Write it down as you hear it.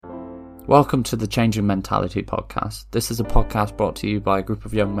Welcome to the Changing Mentality podcast. This is a podcast brought to you by a group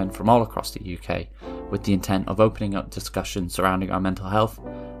of young men from all across the UK with the intent of opening up discussion surrounding our mental health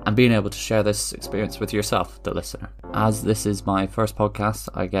and being able to share this experience with yourself, the listener. As this is my first podcast,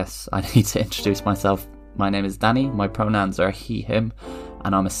 I guess I need to introduce myself. My name is Danny, my pronouns are he, him,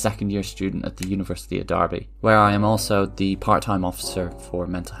 and I'm a second year student at the University of Derby, where I am also the part-time officer for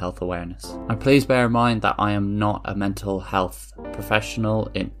mental health awareness. And please bear in mind that I am not a mental health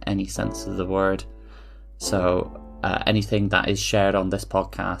professional in any sense of the word, so anything that is shared on this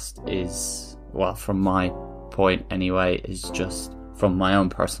podcast is, well, from my point anyway, is just from my own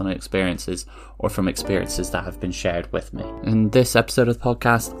personal experiences or from experiences that have been shared with me. In this episode of the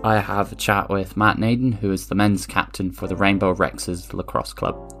podcast, I have a chat with Matt Naden, who is the men's captain for the Rainbow Rexes Lacrosse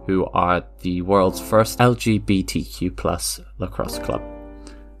Club, who are the world's first LGBTQ+ lacrosse club.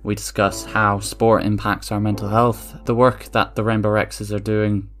 We discuss how sport impacts our mental health, the work that the Rainbow Rexes are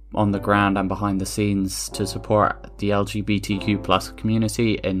doing on the ground and behind the scenes to support the LGBTQ+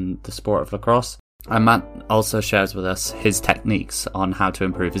 community in the sport of lacrosse. And Matt also shares with us his techniques on how to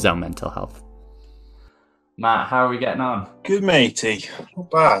improve his own mental health. Matt, how are we getting on? Good, matey.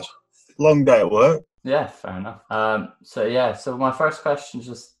 Not bad. Long day at work. Yeah, fair enough. So my first question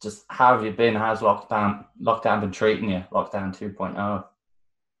is just how have you been? How's lockdown been treating you? Lockdown 2.0.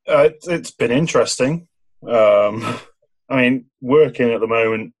 It's been interesting. I mean, working at the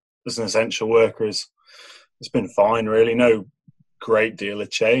moment as an essential worker it's been fine, really. No great deal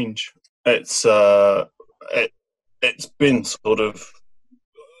of change. It's been sort of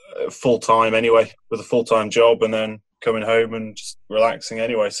full time anyway, with a full time job, and then coming home and just relaxing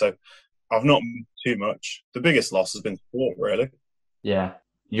anyway. So I've not moved too much. The biggest loss has been sport, really. Yeah,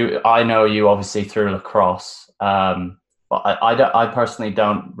 I know you obviously through lacrosse, but I personally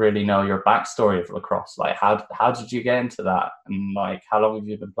don't really know your backstory of lacrosse. Like, how did you get into that, and like how long have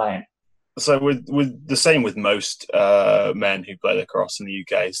you been playing? So with the same with most men who play lacrosse in the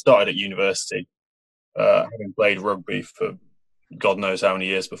UK. Started at university, having played rugby for God knows how many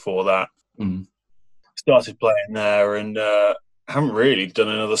years before that. Started playing there and haven't really done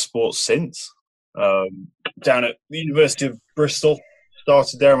another sport since. Down at the University of Bristol,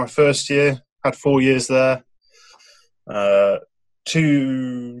 started there my first year, had 4 years there.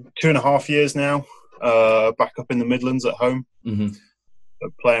 2.5 years now, back up in the Midlands at home.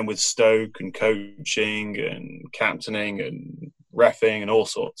 Playing with Stoke and coaching and captaining and reffing and all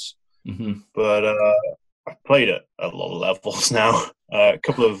sorts. But I've played at a lot of levels now. A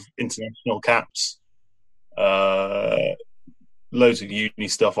couple of international caps, loads of uni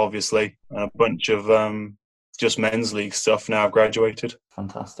stuff, obviously, and a bunch of just men's league stuff now I've graduated.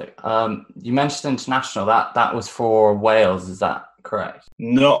 Fantastic. You mentioned international. That was for Wales, is that correct?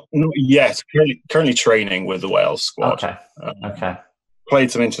 Not yet. Currently training with the Wales squad. Okay.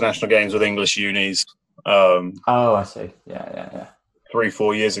 Played some international games with English unis. Oh, I see. Yeah.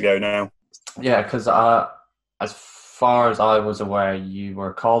 3-4 years ago now. Yeah, because as far as I was aware, you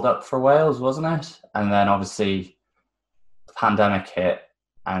were called up for Wales, wasn't it? And then obviously the pandemic hit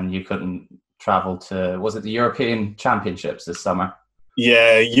and you couldn't travel to, was it the European Championships this summer?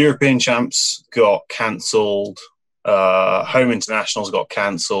 Yeah, European Champs got cancelled. Home Internationals got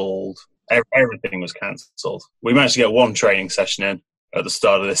cancelled. Everything was cancelled. We managed to get one training session in at the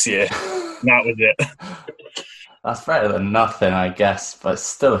start of this year. And that was it. That's better than nothing, I guess, but it's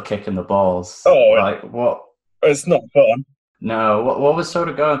still a kick in the balls. Oh, like what? It's not fun. No, what was sort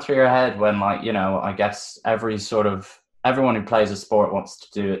of going through your head when, like, you know, I guess everyone who plays a sport wants to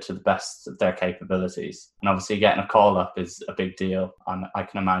do it to the best of their capabilities, and obviously getting a call up is a big deal. And I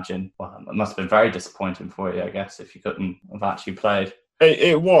can imagine, well, it must have been very disappointing for you, I guess, if you couldn't have actually played.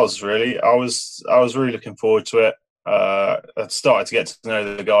 It was really. I was really looking forward to it. I started to get to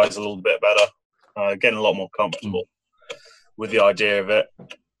know the guys a little bit better, getting a lot more comfortable with the idea of it.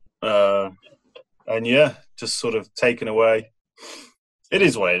 And yeah, just sort of taken away. It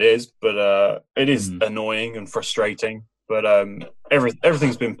is what it is, but it is annoying and frustrating. But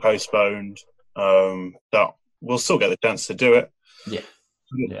everything's been postponed. That we'll still get the chance to do it. Yeah.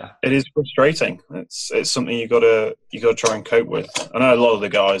 It is frustrating. It's something you gotta try and cope with. I know a lot of the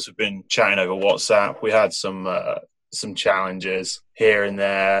guys have been chatting over WhatsApp. We had some challenges here and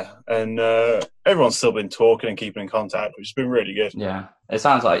there, and everyone's still been talking and keeping in contact, which has been really good. Yeah, it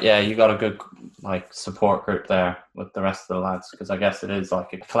sounds like you got a good support group there with the rest of the lads, because I guess it is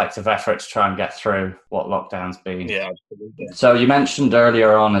like a collective effort to try and get through what lockdown's been. Yeah, absolutely. So you mentioned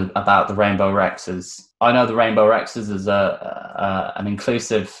earlier on about the Rainbow Rexes. I know the Rainbow Rexes is an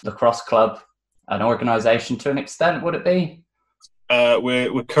inclusive lacrosse club, an organisation to an extent. Would it be?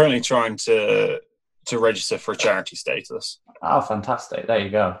 We're currently trying to register for charity status. Oh, fantastic. There you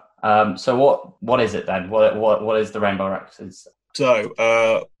go. So what is it then? What is the Rainbow Rexes?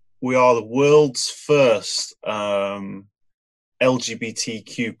 So we are the world's first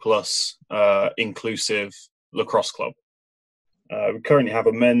LGBTQ plus inclusive lacrosse club. We currently have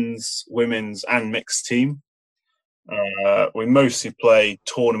a men's, women's, and mixed team. We mostly play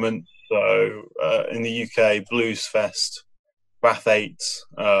tournaments, so in the UK, Blues Fest, Bath 8,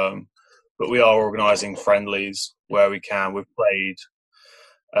 but we are organising friendlies where we can. We've played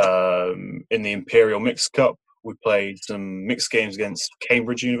in the Imperial Mixed Cup. We played some mixed games against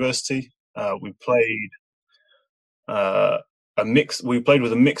Cambridge University. We played We played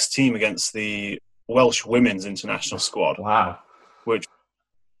with a mixed team against the Welsh Women's International Squad. Wow, which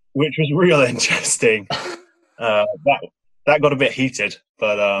was real interesting. That got a bit heated,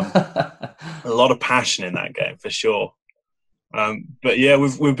 but a lot of passion in that game for sure. But yeah,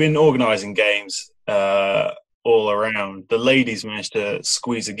 we've been organising games all around. The ladies managed to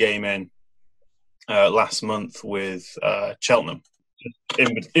squeeze a game in last month with Cheltenham,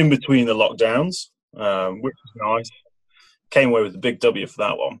 in between the lockdowns, which was nice. Came away with a big W for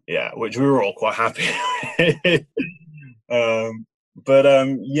that one, yeah, which we were all quite happy with.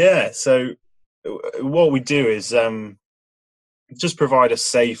 Yeah, so what we do is just provide a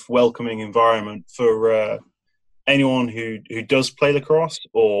safe, welcoming environment for anyone who does play lacrosse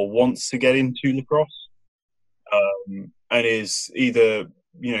or wants to get into lacrosse, and is either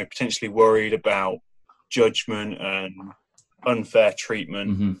potentially worried about judgment and unfair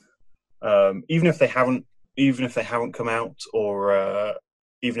treatment, even if they haven't come out, or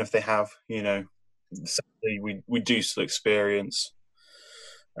even if they have, sadly, we do still experience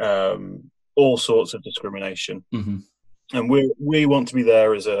all sorts of discrimination, and we want to be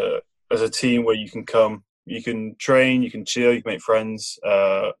there as a team where you can come, you can train, you can chill, you can make friends,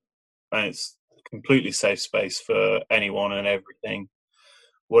 and it's a completely safe space for anyone and everything,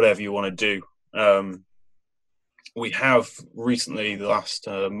 whatever you want to do. We have recently, the last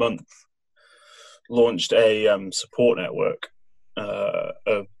month, launched a support network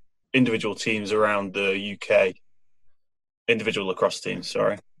of individual teams around the UK, individual lacrosse teams,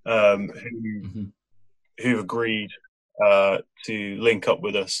 sorry, who've agreed to link up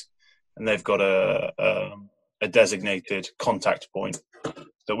with us, and they've got a designated contact point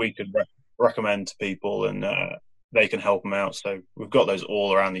that we could recommend to people, and they can help them out. So we've got those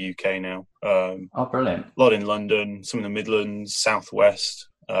all around the UK now. Oh, brilliant! A lot in London, some in the Midlands, Southwest.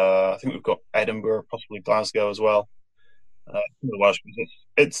 I think we've got Edinburgh, possibly Glasgow as well. The Welsh,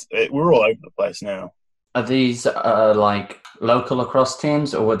 we're all over the place now. Are these like local lacrosse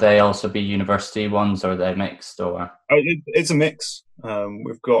teams, or would they also be university ones, or are they mixed? Or it's a mix.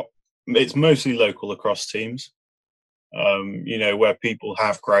 It's mostly local lacrosse teams, where people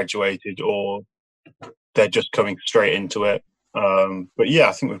have graduated or they're just coming straight into it. But yeah,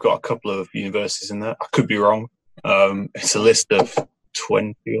 I think we've got a couple of universities in there. I could be wrong. It's a list of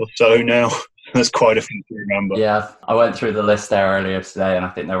 20 or so now. There's quite a few to remember. Yeah, I went through the list there earlier today, and I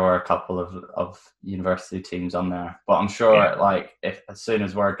think there were a couple of university teams on there. But I'm sure, if as soon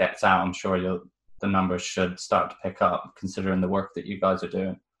as word gets out, I'm sure the numbers should start to pick up, considering the work that you guys are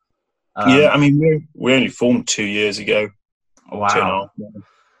doing. Yeah, I mean, we only formed 2 years ago. Wow.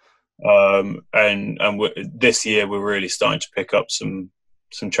 And this year we're really starting to pick up some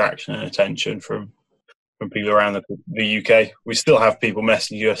traction and attention from people around the UK. We still have people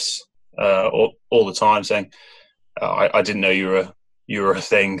messaging us all the time saying, I didn't know you were a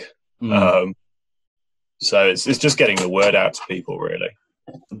thing. So it's just getting the word out to people, really.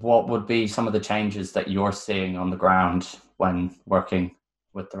 What would be some of the changes that you're seeing on the ground when working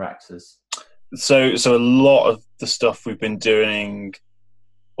with the Rexes? So a lot of the stuff we've been doing,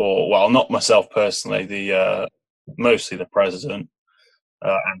 not myself personally, mostly the president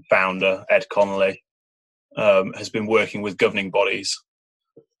and founder, Ed Connolly, has been working with governing bodies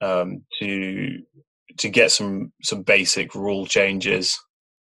to get some basic rule changes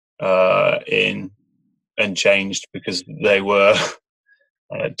in and changed, because they were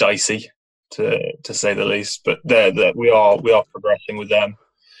dicey to say the least. But we are progressing with them,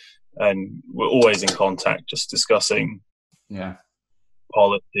 and we're always in contact, just discussing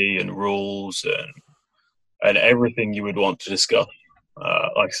policy and rules and everything you would want to discuss.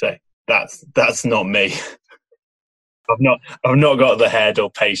 Like I say, that's not me. I've not got the head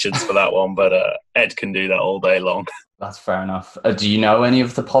or patience for that one, but Ed can do that all day long. That's fair enough. Do you know any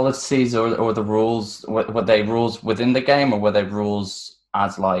of the policies or the rules? Were they rules within the game, or were they rules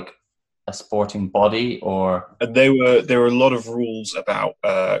as like a sporting body? Or there were a lot of rules about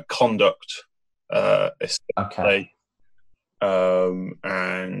conduct, especially,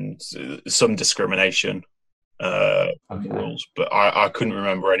 and some discrimination. rules, but I couldn't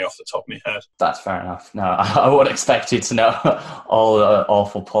remember any off the top of my head. That's fair enough. No, I would expect you to know all the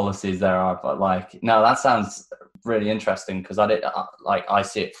awful policies there are, but like, no, that sounds really interesting because I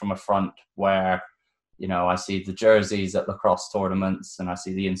see it from a front where, you know, I see the jerseys at lacrosse tournaments and I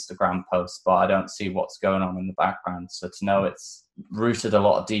see the Instagram posts, but I don't see what's going on in the background. So to know it's rooted a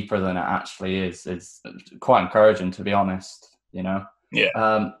lot deeper than it actually is quite encouraging, to be honest, you know?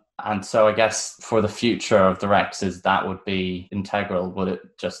 Yeah. And so I guess for the future of the Rexes, that would be integral, would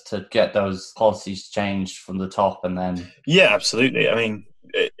it, just to get those policies changed from the top and then... Yeah, absolutely. I mean,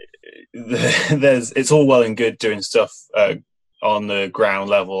 it's all well and good doing stuff on the ground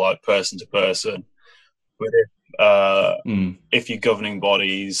level, like person to person. But if your governing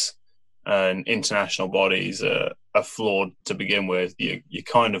bodies and international bodies are flawed to begin with, you're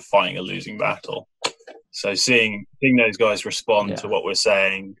kind of fighting a losing battle. So seeing those guys respond to what we're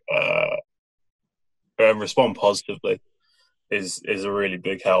saying and respond positively is a really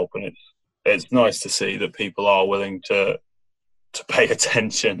big help, and it's nice to see that people are willing to pay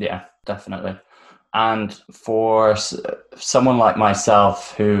attention. Yeah, definitely. And for someone like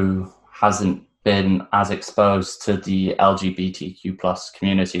myself who hasn't been as exposed to the LGBTQ plus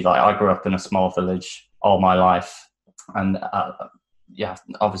community, like I grew up in a small village all my life, and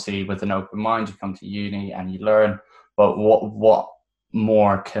obviously with an open mind you come to uni and you learn, but what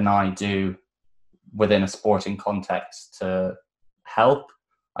more can I do within a sporting context to help,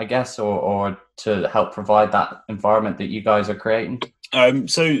 I guess, or to help provide that environment that you guys are creating?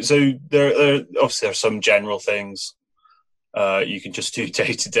 So there obviously are some general things you can just do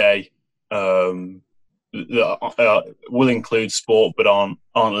day to day. Will include sport, but aren't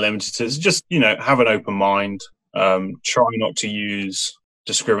limited to. Just, you know, have an open mind. Try not to use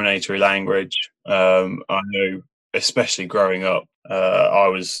discriminatory language. I know, especially growing up, I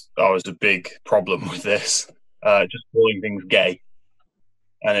was a big problem with this. Just calling things gay,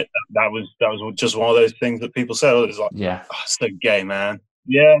 and that was just one of those things that people said. It was like, it's so gay, man.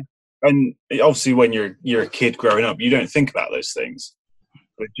 Yeah, and obviously when you're a kid growing up, you don't think about those things.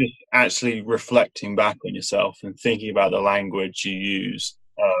 But just actually reflecting back on yourself and thinking about the language you use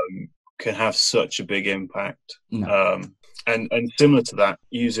can have such a big impact. And similar to that,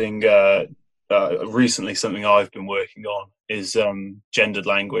 using recently something I've been working on is gendered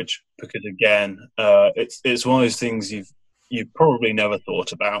language, because again, it's one of those things you've probably never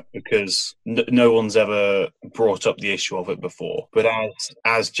thought about because no one's ever brought up the issue of it before. But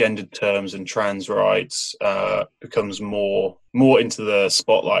as gendered terms and trans rights becomes more into the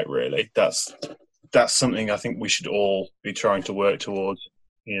spotlight, really, that's something I think we should all be trying to work towards.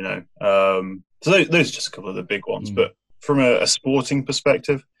 You know, so those are just a couple of the big ones. But from a sporting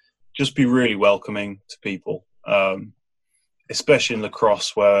perspective, just be really welcoming to people, especially in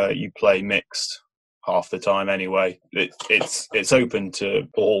lacrosse where you play mixed half the time anyway. It's open to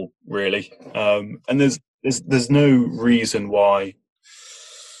all, really, and there's no reason why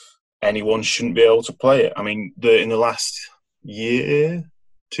anyone shouldn't be able to play it. I mean, in the last year,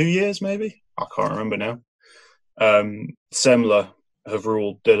 2 years maybe, I can't remember now, Semler have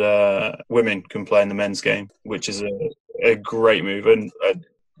ruled that women can play in the men's game, which is a great move. And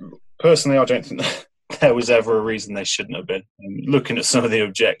personally, I don't think there was ever a reason they shouldn't have been. And looking at some of the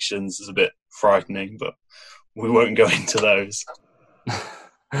objections is a bit frightening, but we won't go into those.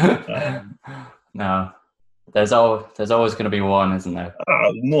 No, there's always going to be one, isn't there?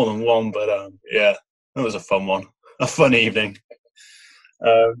 More than one, but yeah, that was a fun one, a fun evening.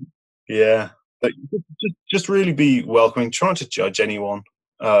 Yeah, but just really be welcoming. Trying to judge anyone,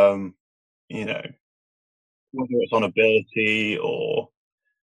 you know, whether it's on ability or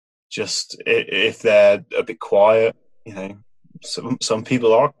just if they're a bit quiet. You know, some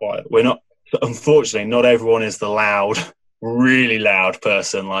people are quiet. We're not. Unfortunately, not everyone is the loud, really loud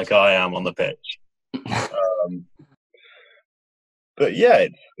person like I am on the pitch. But yeah,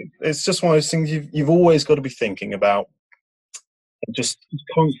 it's just one of those things you've always got to be thinking about. Just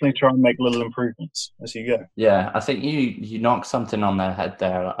constantly try and make little improvements as you go. Yeah, I think you knocked something on the head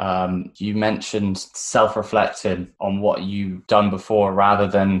there. You mentioned self-reflecting on what you've done before rather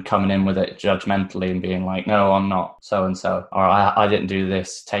than coming in with it judgmentally and being like, no, I'm not so-and-so, or I didn't do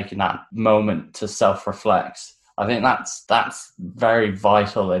this. Taking that moment to self-reflect. I think that's very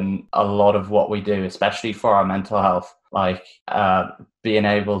vital in a lot of what we do, especially for our mental health. Like being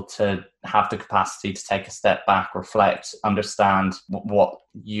able to have the capacity to take a step back, reflect, understand what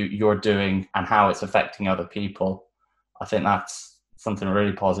you're doing and how it's affecting other people. I think that's something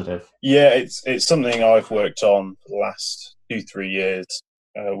really positive. Yeah, it's something I've worked on for the last 2-3 years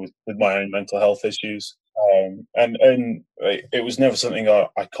with my own mental health issues. And it was never something I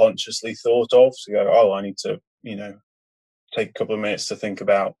consciously thought of to go, I need to take a couple of minutes to think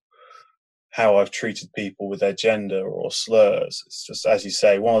about how I've treated people with their gender or slurs. It's just, as you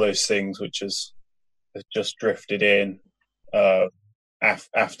say, one of those things which has just drifted in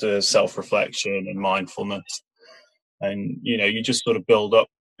after self-reflection and mindfulness. And, you just sort of build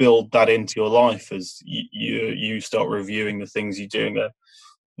that into your life as you start reviewing the things you do and go,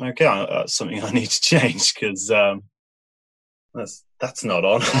 okay, that's something I need to change, because that's not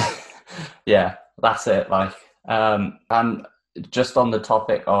on. Yeah, that's it. And just on the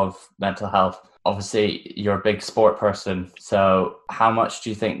topic of mental health, obviously you're a big sport person. So how much do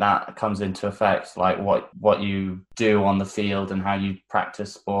you think that comes into effect? Like what you do on the field and how you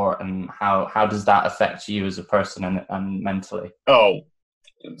practice sport, and how does that affect you as a person and mentally? Oh,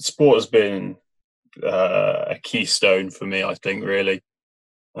 sport has been a keystone for me, I think, really.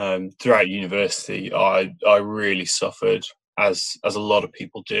 Throughout university, I really suffered, as a lot of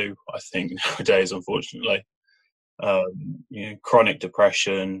people do, I think, nowadays, unfortunately. Chronic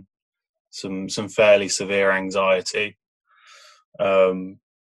depression, some fairly severe anxiety, and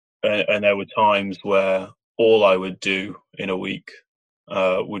there were times where all I would do in a week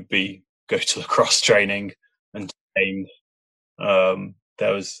would be go to lacrosse training and train.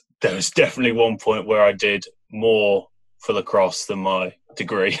 There was definitely one point where I did more for lacrosse than my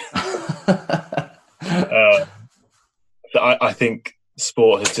degree. I think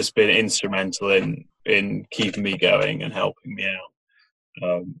sport has just been instrumental in keeping me going and helping me out.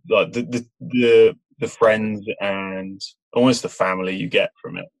 Like the friends and almost the family you get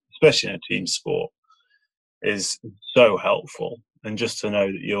from it, especially in a team sport, is so helpful. And just to know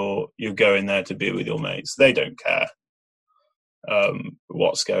that you're going there to be with your mates, they don't care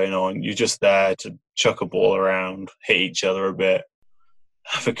what's going on. You're just there to chuck a ball around, hit each other a bit,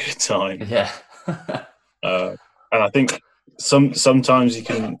 have a good time. Yeah. And I think sometimes you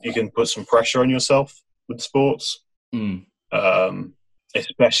can put some pressure on yourself with sports,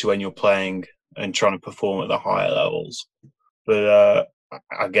 especially when you're playing and trying to perform at the higher levels. But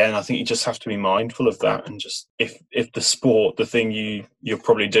again, I think you just have to be mindful of that, and just if the sport, the thing you're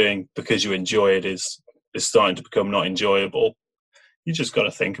probably doing because you enjoy it, is starting to become not enjoyable, you just got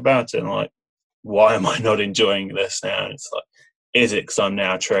to think about it and like, why am I not enjoying this now? And it's like, is it because I'm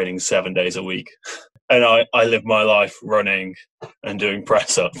now training 7 days a week? And I live my life running and doing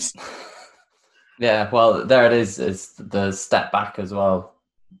press-ups. Yeah, well, there it is. It's the step back as well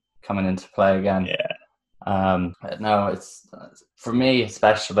coming into play again. Yeah. No, it's for me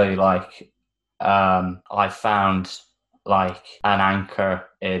especially. I found like an anchor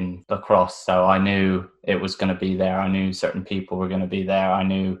in lacrosse, so I knew it was going to be there. I knew certain people were going to be there. I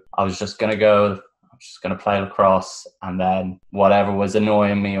knew I was just going to go. Just going to play lacrosse, and then whatever was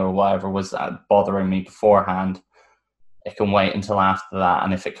annoying me or whatever was bothering me beforehand, it can wait until after that.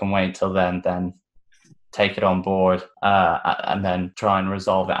 And if it can wait till then take it on board and then try and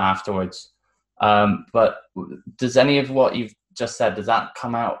resolve it afterwards. But does any of what you've just said, does that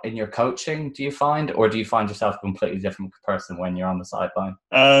come out in your coaching, do you find, or do you find yourself a completely different person when you're on the sideline?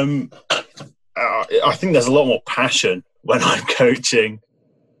 I think there's a lot more passion when I'm coaching,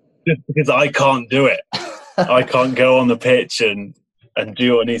 just because I can't do it. I can't go on the pitch and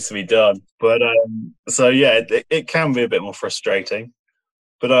do what needs to be done. But so yeah, it can be a bit more frustrating.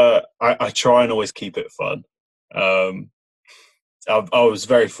 But I try and always keep it fun. I was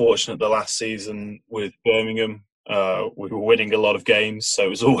very fortunate the last season with Birmingham. We were winning a lot of games, so it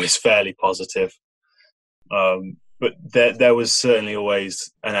was always fairly positive. But there was certainly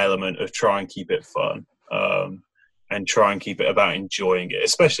always an element of try and keep it fun. And try and keep it about enjoying it,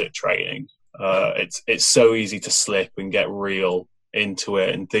 especially at training. It's so easy to slip and get real into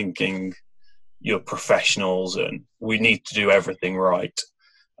it and thinking you're professionals and we need to do everything right.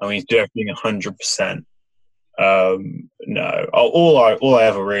 I mean, do everything 100%. No, all I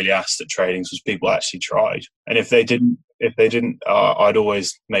ever really asked at trainings was people actually tried, and if they didn't, I'd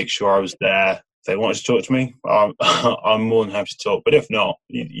always make sure I was there. If they wanted to talk to me, I'm more than happy to talk. But if not,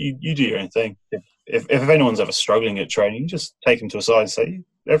 you do your own thing. If anyone's ever struggling at training, just take them to a side and say,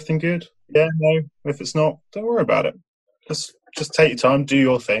 everything good? Yeah, no. If it's not, don't worry about it. Just take your time, do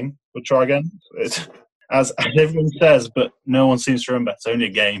your thing. We'll try again. As everyone says, but no one seems to remember. It's only a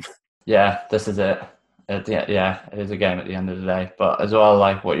game. Yeah, this is it. Yeah, it is a game at the end of the day. But as well,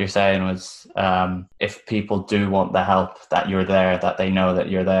 like what you're saying was, if people do want the help, that you're there, that they know that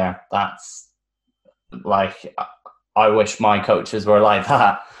you're there. That's like, I wish my coaches were like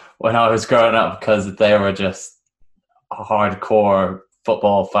that when I was growing up, because they were just hardcore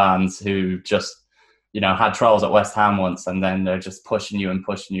football fans who just, had trials at West Ham once, and then they're just pushing you and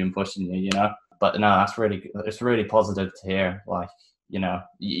pushing you and pushing you, But no, it's really positive to hear. Like, You know,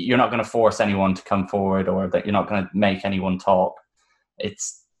 you're not going to force anyone to come forward, or that you're not going to make anyone talk.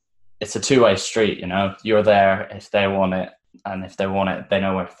 It's a two-way street, you know. You're there if they want it, and if they want it, they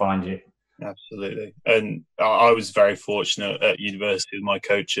know where to find you. Absolutely. And I was very fortunate at university with my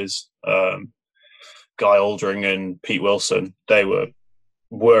coaches, Guy Aldring and Pete Wilson. They were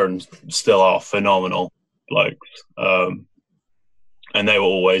and still are phenomenal blokes. And they were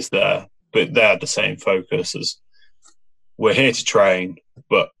always there, but they had the same focus as, we're here to train,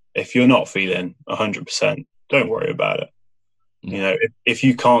 but if you're not feeling 100%, don't worry about it. You know, if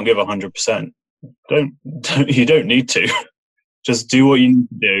you can't give 100%, you don't need to. Just do what you need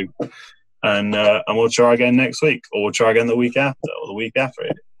to do, and we'll try again next week, or we'll try again the week after, or the week after.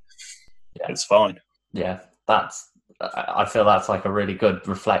 Yeah. It's fine. Yeah, I feel that's like a really good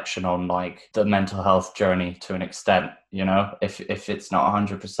reflection on like the mental health journey to an extent. You know, if it's not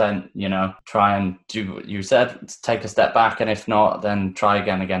 100%, you know, try and do what you said, take a step back, and if not, then try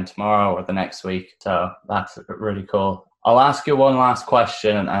again tomorrow or the next week. So that's really cool. I'll ask you one last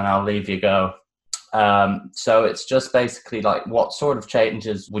question and I'll leave you go. So it's just basically like, what sort of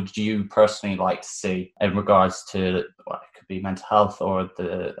changes would you personally like to see in regards to, well, it could be mental health or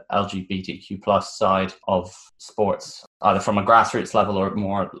the LGBTQ plus side of sports, either from a grassroots level or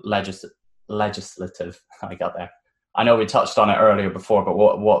more legislative? I got there. I know we touched on it earlier before, but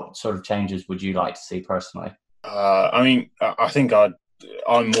what sort of changes would you like to see personally? I mean, I think I'm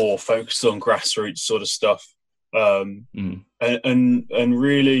more focused on grassroots sort of stuff. And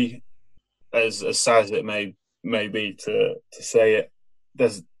really, as sad as it may be to say it,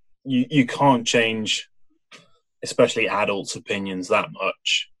 you can't change, especially adults' opinions, that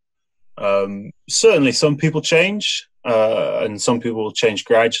much. Certainly, some people change, and some people will change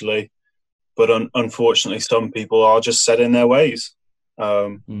gradually, but unfortunately, some people are just set in their ways,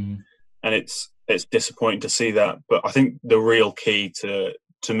 and it's disappointing to see that. But I think the real key to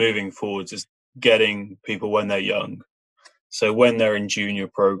moving forwards is getting people when they're young. So when they're in junior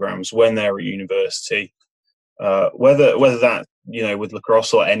programs, when they're at university, whether that, you know, with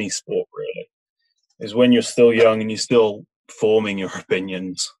lacrosse or any sport really, is when you're still young and you're still forming your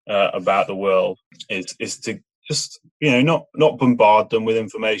opinions about the world, is to just, you know, not bombard them with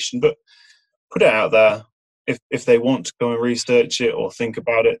information, but put it out there. If they want to go and research it or think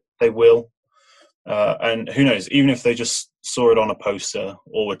about it, they will. And who knows, even if they just saw it on a poster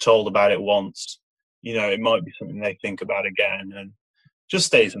or were told about it once, you know, it might be something they think about again, and just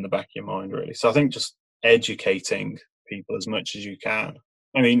stays in the back of your mind, really. So I think just educating people as much as you can.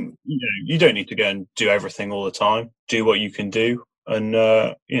 I mean, you know, you don't need to go and do everything all the time. Do what you can do. And,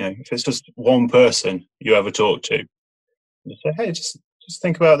 you know, if it's just one person you ever talk to, just say, hey, just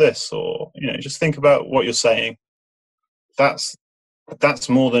think about this, or, you know, just think about what you're saying. That's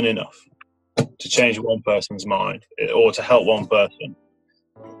more than enough to change one person's mind, or to help one person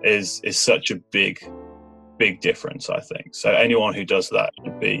is such a big difference, I think. So anyone who does that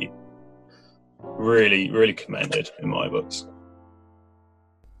should be really, really commended in my books.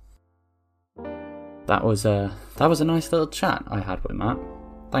 That was a nice little chat I had with Matt.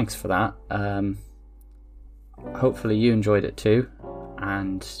 Thanks for that. Hopefully you enjoyed it too,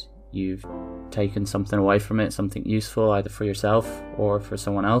 and you've taken something away from it, something useful either for yourself or for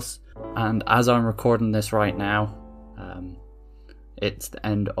someone else. And as I'm recording this right now, it's the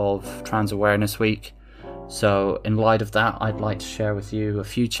end of Trans Awareness Week. So in light of that, I'd like to share with you a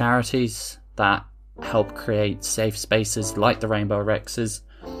few charities that help create safe spaces like the Rainbow Rexes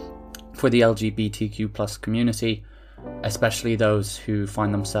for the LGBTQ plus community, especially those who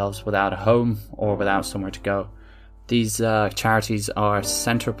find themselves without a home or without somewhere to go. These charities are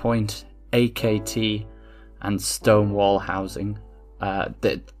Centrepoint, AKT, and Stonewall Housing.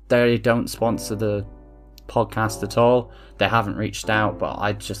 They don't sponsor the podcast at all. They haven't reached out, but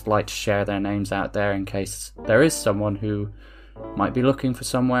I'd just like to share their names out there in case there is someone who might be looking for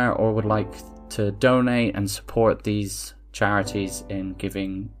somewhere or would like to donate and support these charities in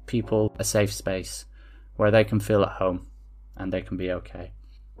giving people a safe space where they can feel at home and they can be okay.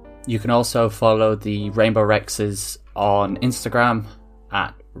 You can also follow the Rainbow Rexes on Instagram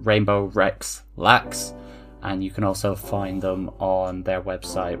at Rainbow Rex Lax, and you can also find them on their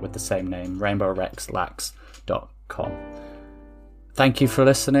website with the same name, rainbowrexlax.com. Thank you for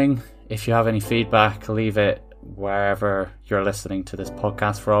listening. If you have any feedback, leave it wherever you're listening to this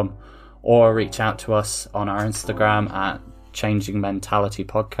podcast from, or reach out to us on our Instagram at Changing Mentality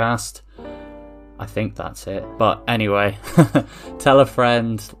Podcast. I think that's it. But anyway, tell a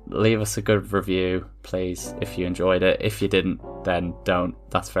friend, leave us a good review, please, if you enjoyed it. If you didn't, then don't.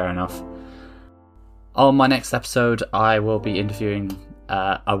 That's fair enough. On my next episode, I will be interviewing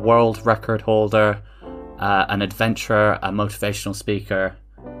a world record holder an adventurer, a motivational speaker,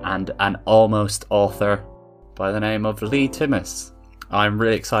 and an almost author by the name of Lee Timmis. I'm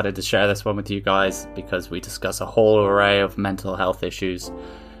really excited to share this one with you guys because we discuss a whole array of mental health issues,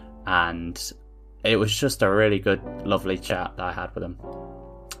 and it was just a really good, lovely chat that I had with him.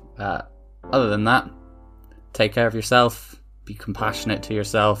 Other than that, take care of yourself, be compassionate to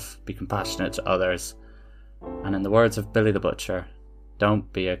yourself, be compassionate to others, and in the words of Billy the Butcher,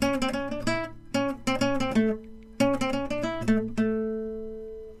 don't be a